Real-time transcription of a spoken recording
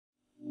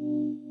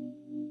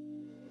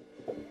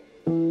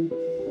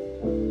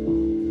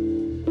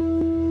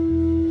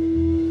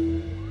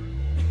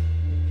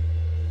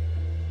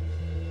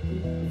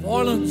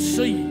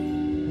sea.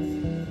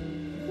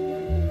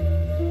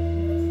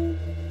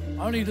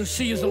 Only the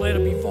sea is allowed to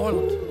be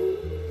violent.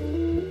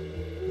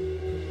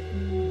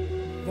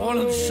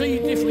 Violent sea,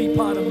 definitely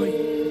part of me.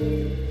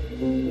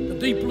 The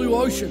deep blue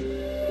ocean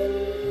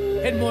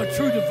had my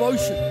true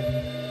devotion.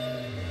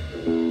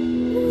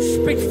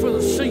 Respect for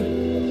the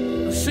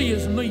sea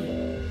is me.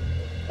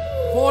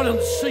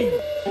 Violent sea,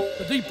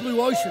 the deep blue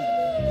ocean,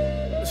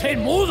 has had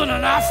more than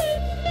enough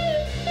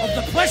of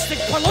the plastic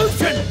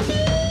pollution.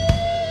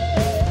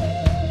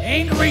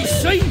 Angry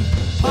sea,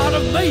 part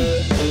of me.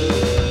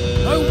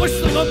 No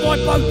whistling on my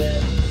boat,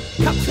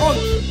 cutthroat,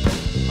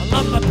 I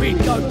love the big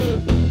goat.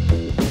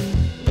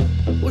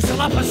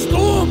 Whistle up a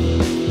storm,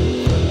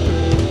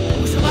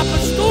 whistle up a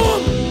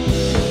storm.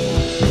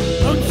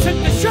 Don't sink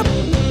the ship,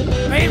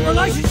 bad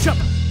relationship.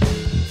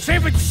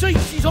 Savage sea,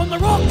 she's on the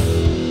rocks.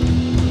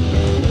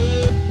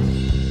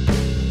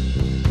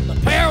 The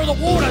power of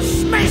the water,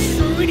 smash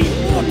through any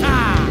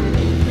water.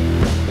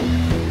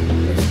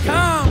 It's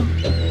calm,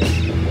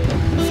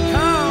 it's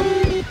calm,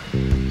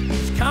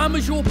 it's calm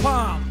as your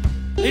palm.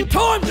 In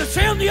time to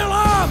sound the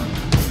alarm.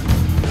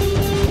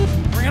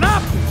 Bring it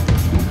up.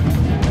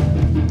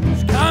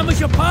 As calm as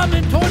your palm,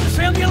 in time to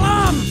sound the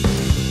alarm.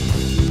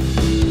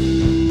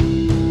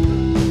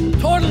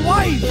 Tidal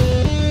wave.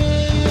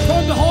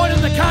 Time to hide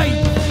in the cave.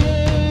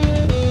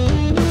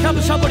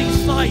 Become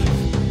somebody's slave.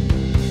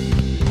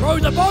 Row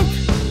the boat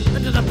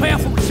into the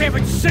powerful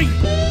savage sea.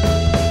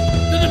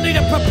 Didn't need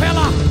a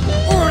propeller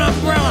or an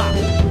umbrella.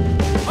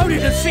 Only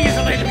the sea is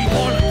allowed to be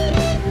violent.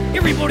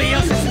 Everybody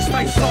else has to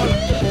stay silent.